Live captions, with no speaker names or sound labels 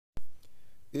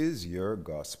Is your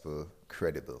gospel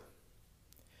credible?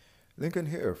 Lincoln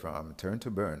here from Turn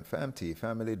to Burn,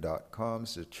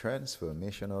 FamTFamily.com's The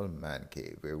Transformational Man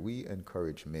Cave, where we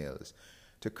encourage males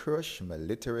to crush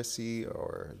maliteracy,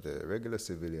 or the regular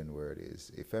civilian word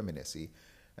is effeminacy,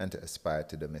 and to aspire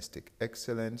to domestic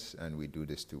excellence. And we do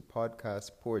this through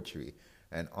podcasts, poetry,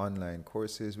 and online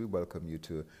courses. We welcome you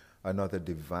to another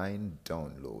Divine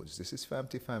Downloads. This is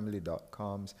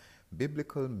FamTFamily.com's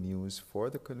Biblical Muse for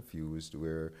the Confused,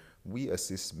 where we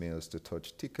assist males to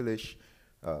touch ticklish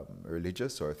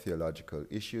religious or theological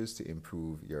issues to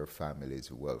improve your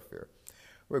family's welfare.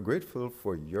 We're grateful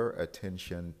for your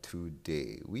attention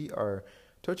today. We are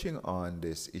touching on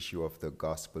this issue of the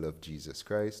gospel of Jesus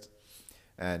Christ,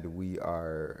 and we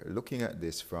are looking at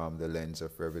this from the lens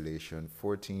of Revelation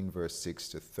 14, verse 6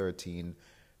 to 13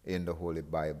 in the Holy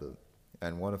Bible.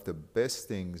 And one of the best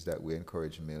things that we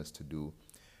encourage males to do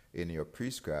in your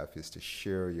priestcraft is to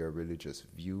share your religious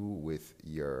view with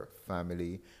your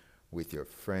family, with your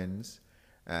friends.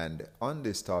 And on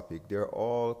this topic, there are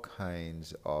all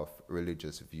kinds of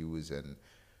religious views and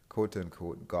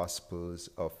quote-unquote gospels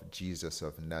of Jesus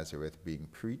of Nazareth being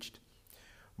preached.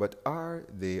 But are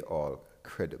they all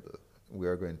credible? We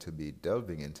are going to be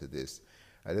delving into this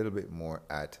a little bit more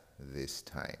at this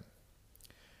time.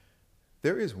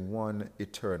 There is one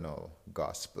eternal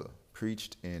gospel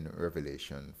preached in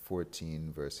Revelation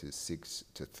 14, verses 6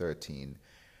 to 13.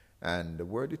 And the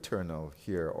word eternal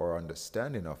here, or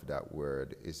understanding of that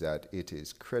word, is that it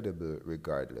is credible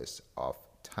regardless of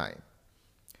time.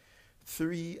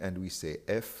 3, and we say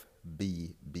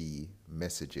FBB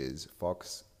messages,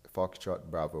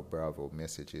 Foxtrot Bravo Bravo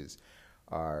messages,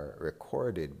 are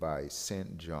recorded by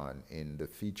St. John in the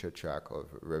feature track of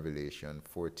Revelation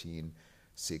 14,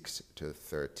 6 to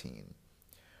 13.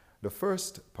 The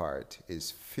first part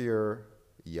is fear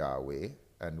Yahweh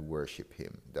and worship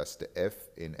him. That's the F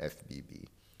in FBB.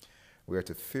 We are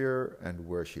to fear and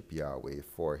worship Yahweh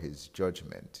for his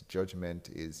judgment.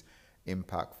 Judgment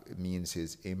means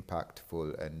his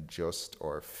impactful and just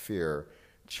or fair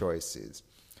choices.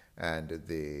 And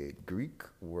the Greek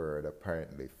word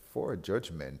apparently for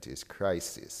judgment is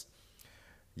crisis.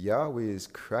 Yahweh's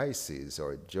crisis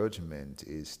or judgment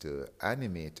is to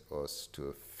animate us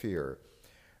to fear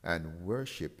and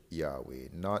worship Yahweh,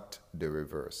 not the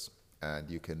reverse. And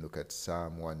you can look at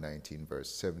Psalm 119, verse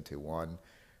 71.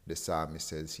 The psalmist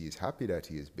says he's happy that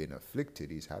he has been afflicted.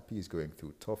 He's happy he's going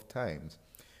through tough times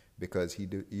because he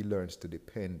learns to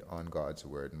depend on God's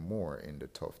word more in the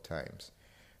tough times.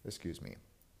 Excuse me.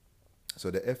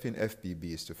 So the F in FBB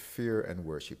is to fear and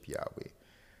worship Yahweh.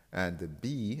 And the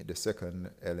B, the second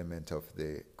element of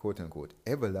the quote-unquote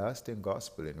everlasting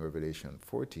gospel in Revelation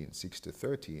 14, 6 to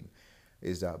 13,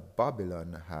 is that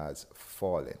Babylon has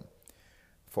fallen.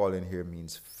 Fallen here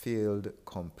means failed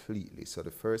completely. So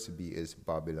the first B is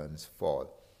Babylon's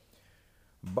fall.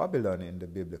 Babylon in the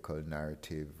biblical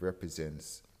narrative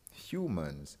represents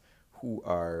humans who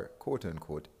are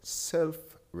quote-unquote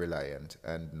self-reliant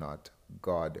and not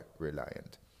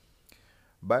God-reliant.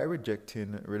 By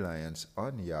rejecting reliance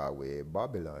on Yahweh,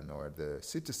 Babylon, or the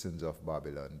citizens of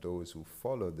Babylon, those who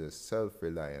follow the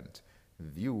self-reliant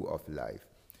view of life,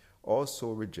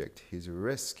 also reject his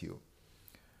rescue.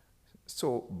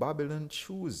 So Babylon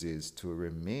chooses to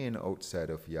remain outside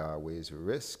of Yahweh's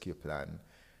rescue plan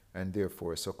and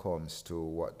therefore succumbs to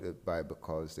what the Bible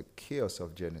calls the chaos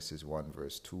of Genesis 1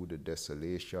 verse 2, the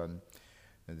desolation,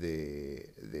 the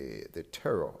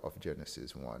terror of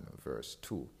Genesis 1 verse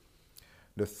 2.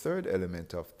 The third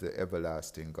element of the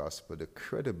everlasting gospel, the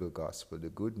credible gospel, the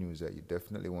good news that you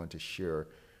definitely want to share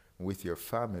with your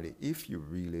family, if you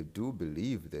really do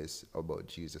believe this about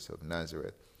Jesus of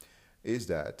Nazareth, is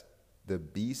that the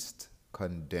beast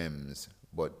condemns,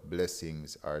 but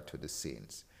blessings are to the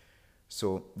saints.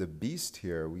 So the beast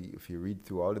here, if you read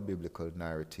through all the biblical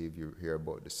narrative, you hear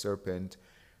about the serpent,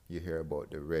 you hear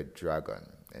about the red dragon,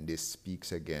 and this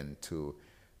speaks again to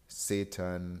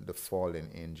Satan, the fallen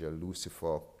angel,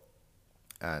 Lucifer.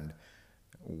 And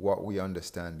what we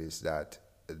understand is that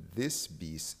this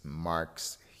beast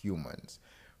marks humans.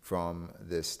 From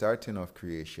the starting of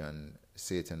creation,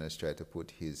 Satan has tried to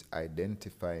put his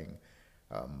identifying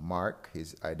mark,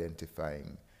 his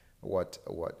identifying what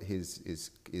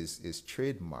his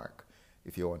trademark,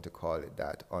 if you want to call it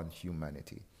that, on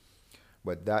humanity.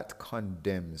 But that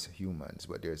condemns humans.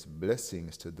 But there's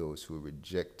blessings to those who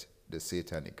reject the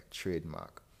satanic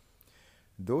trademark.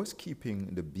 Those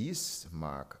keeping the beast's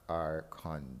mark are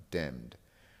condemned.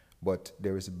 But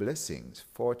there is blessings,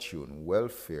 fortune,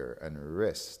 welfare, and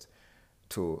rest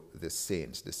to the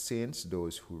saints. The saints,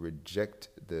 those who reject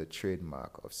the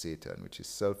trademark of Satan, which is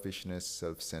selfishness,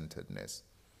 self-centeredness.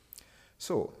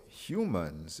 So,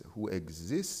 humans who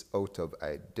exist out of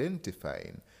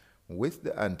identifying with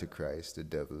the Antichrist, the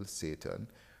devil, Satan,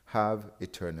 have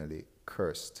eternally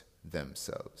cursed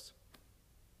themselves.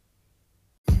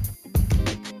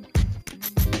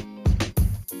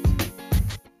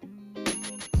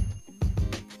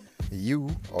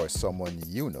 You or someone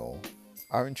you know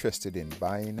are interested in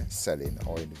buying, selling,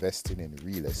 or investing in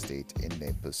real estate in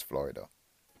Naples, Florida.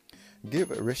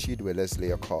 Give Rashid Wellesley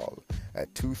a call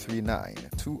at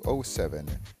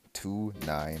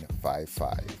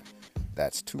 239-207-2955.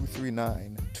 That's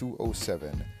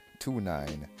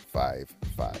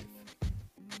 239-207-2955.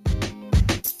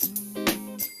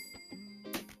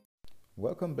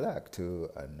 Welcome back to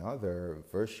another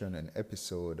version and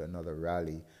episode, another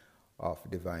rally of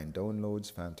Divine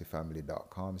Downloads,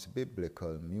 FamilyFamily.com's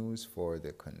Biblical Muse for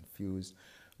the Confused.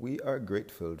 We are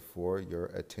grateful for your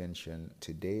attention.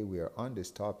 Today we are on this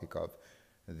topic of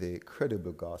the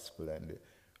credible gospel, and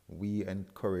we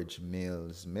encourage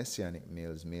males, messianic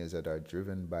males, males that are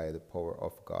driven by the power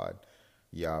of God,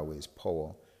 Yahweh's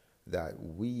power, that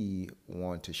we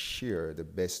want to share the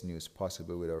best news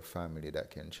possible with our family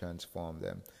that can transform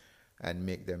them and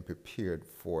make them prepared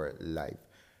for life.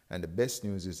 And the best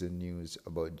news is the news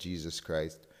about Jesus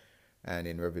Christ. And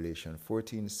in Revelation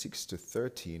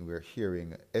 14:6-13, we're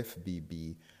hearing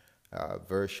FBB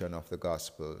version of the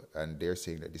gospel. And they're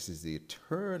saying that this is the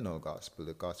eternal gospel,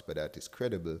 the gospel that is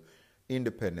credible,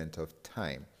 independent of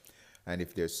time. And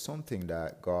if there's something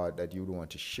that God, that you want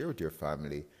to share with your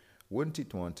family, wouldn't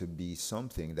it want to be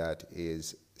something that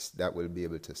will be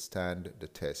able to stand the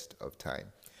test of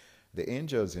time? The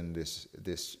angels in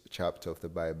this chapter of the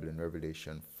Bible in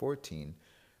Revelation 14,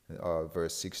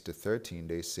 verse 6-13,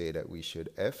 they say that we should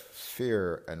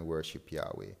fear and worship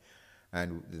Yahweh.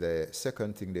 And the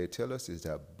second thing they tell us is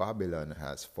that Babylon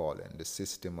has fallen, the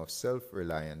system of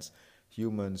self-reliance,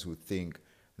 humans who think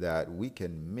that we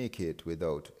can make it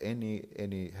without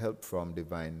any help from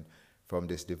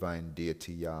this divine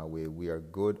deity Yahweh. We are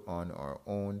good on our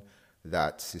own.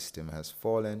 That system has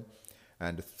fallen.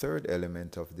 And the third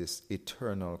element of this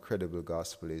eternal, credible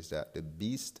gospel is that the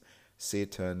beast,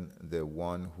 Satan, the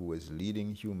one who is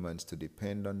leading humans to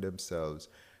depend on themselves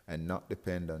and not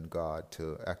depend on God,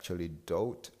 to actually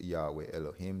doubt Yahweh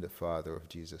Elohim, the Father of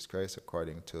Jesus Christ,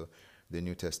 according to the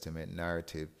New Testament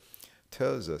narrative,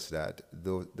 tells us that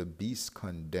though the beast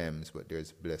condemns, but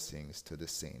there's blessings to the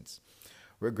saints.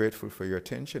 We're grateful for your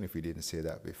attention if we didn't say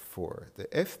that before. The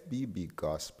FBB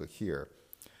gospel here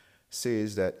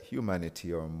says that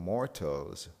humanity, or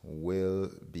mortals, will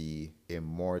be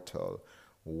immortal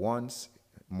once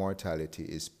mortality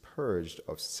is purged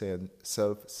of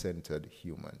self-centered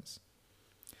humans.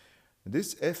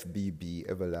 This FBB,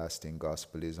 everlasting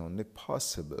gospel, is only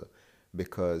possible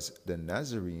because the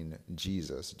Nazarene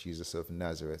Jesus of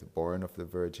Nazareth, born of the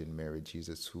Virgin Mary,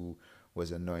 Jesus who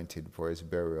was anointed for his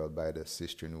burial by the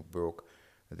sister who broke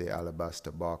the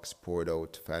alabaster box, poured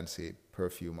out fancy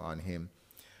perfume on him.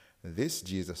 This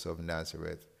Jesus of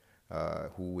Nazareth,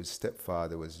 whose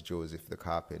stepfather was Joseph the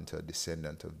carpenter,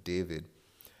 descendant of David,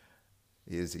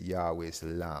 is Yahweh's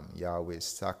lamb, Yahweh's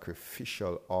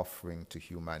sacrificial offering to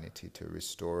humanity to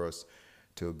restore us,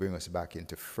 to bring us back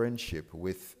into friendship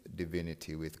with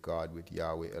divinity, with God, with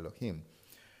Yahweh Elohim.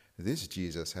 This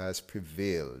Jesus has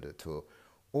prevailed to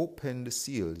open the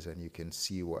seals, and you can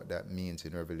see what that means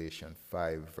in Revelation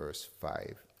 5, verse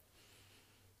 5.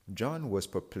 John was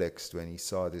perplexed when he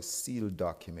saw this sealed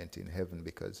document in heaven,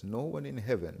 because no one in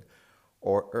heaven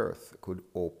or earth could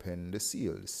open the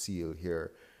seal. The seal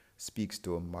here speaks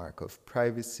to a mark of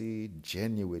privacy,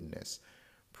 genuineness,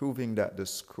 proving that the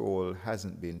scroll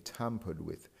hasn't been tampered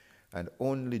with, and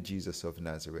only Jesus of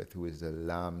Nazareth, who is the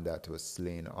Lamb that was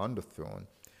slain on the throne,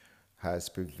 has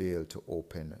prevailed to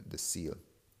open the seal.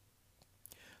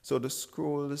 So the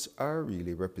scrolls are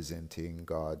really representing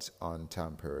God's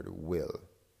untampered will.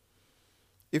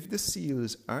 If the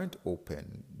seals aren't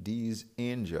open, these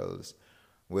angels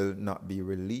will not be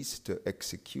released to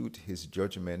execute his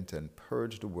judgment and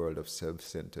purge the world of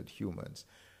self-centered humans.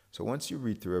 So once you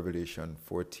read through Revelation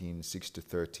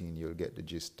 14:6-13, you'll get the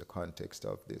gist, the context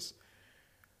of this.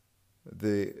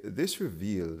 This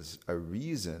reveals a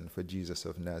reason for Jesus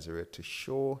of Nazareth to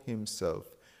show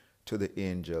himself to the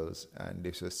angels, and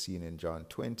this was seen in John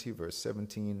 20, verse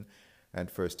 17, and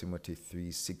 1 Timothy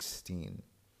 3:16.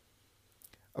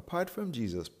 Apart from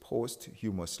Jesus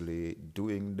posthumously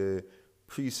doing the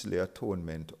priestly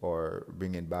atonement, or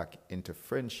bringing back into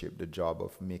friendship the job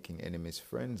of making enemies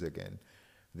friends again,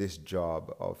 this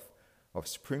job of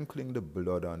sprinkling the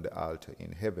blood on the altar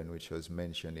in heaven, which was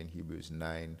mentioned in Hebrews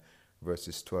 9,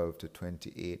 verses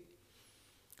 12-28,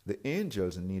 The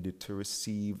angels needed to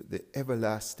receive the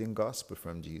everlasting gospel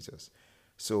from Jesus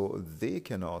so they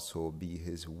can also be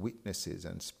his witnesses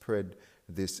and spread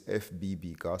this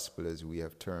FBB gospel, as we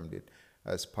have termed it,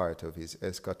 as part of his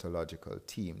eschatological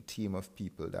team of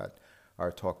people that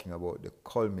are talking about the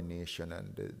culmination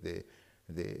and the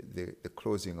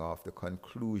closing off, the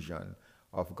conclusion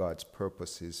of God's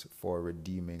purposes for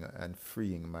redeeming and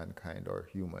freeing mankind or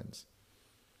humans.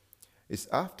 It's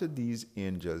after these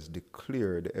angels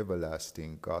declare the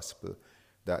everlasting gospel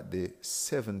that the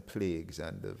 7 plagues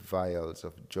and the vials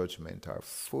of judgment are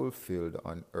fulfilled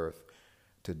on earth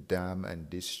to damn and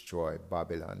destroy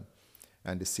Babylon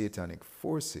and the satanic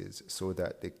forces so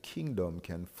that the kingdom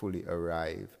can fully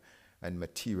arrive and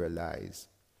materialize.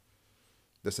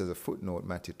 Just as a footnote,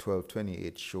 Matthew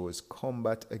 12:28 shows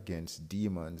combat against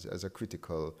demons as a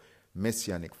critical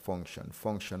messianic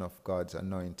function of God's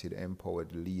anointed,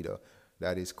 empowered leader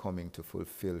that is coming to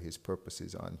fulfill his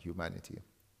purposes on humanity.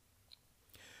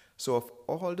 So of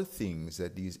all the things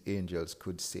that these angels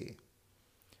could say,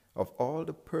 of all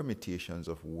the permutations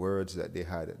of words that they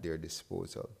had at their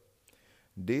disposal,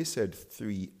 they said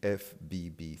 3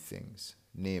 FBB things,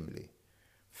 namely,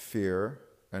 fear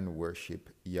and worship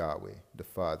Yahweh, the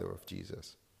Father of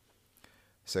Jesus.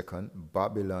 Second,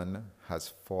 Babylon has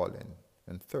fallen.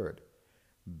 And third,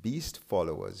 beast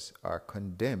followers are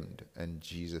condemned and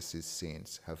Jesus'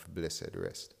 saints have blessed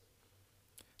rest.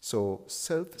 So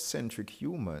self-centric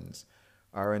humans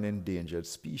are an endangered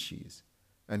species,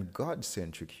 and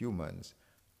God-centric humans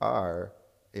are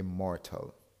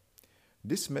immortal.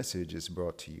 This message is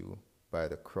brought to you by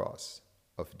the cross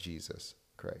of Jesus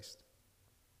Christ.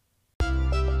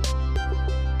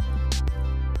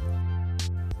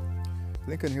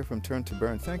 Lincoln here from Turn to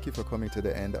Burn. Thank you for coming to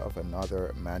the end of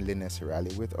another manliness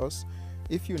rally with us.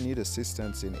 If you need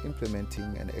assistance in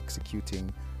implementing and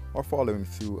executing or following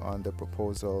through on the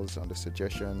proposals, on the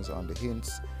suggestions, on the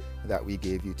hints that we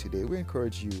gave you today, we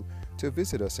encourage you to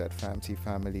visit us at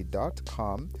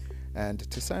famtfamily.com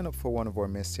and to sign up for one of our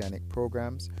messianic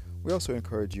programs. We also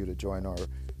encourage you to join our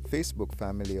Facebook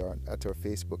family or at our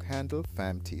Facebook handle,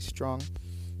 FamTStrong.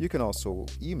 You can also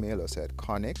email us at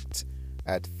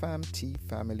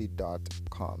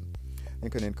connect@famtfamily.com.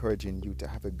 Lincoln encouraging you to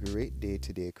have a great day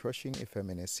today, crushing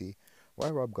effeminacy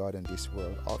while rob God and this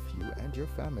world of you and your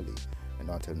family. And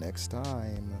until next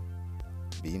time,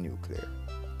 be nuclear.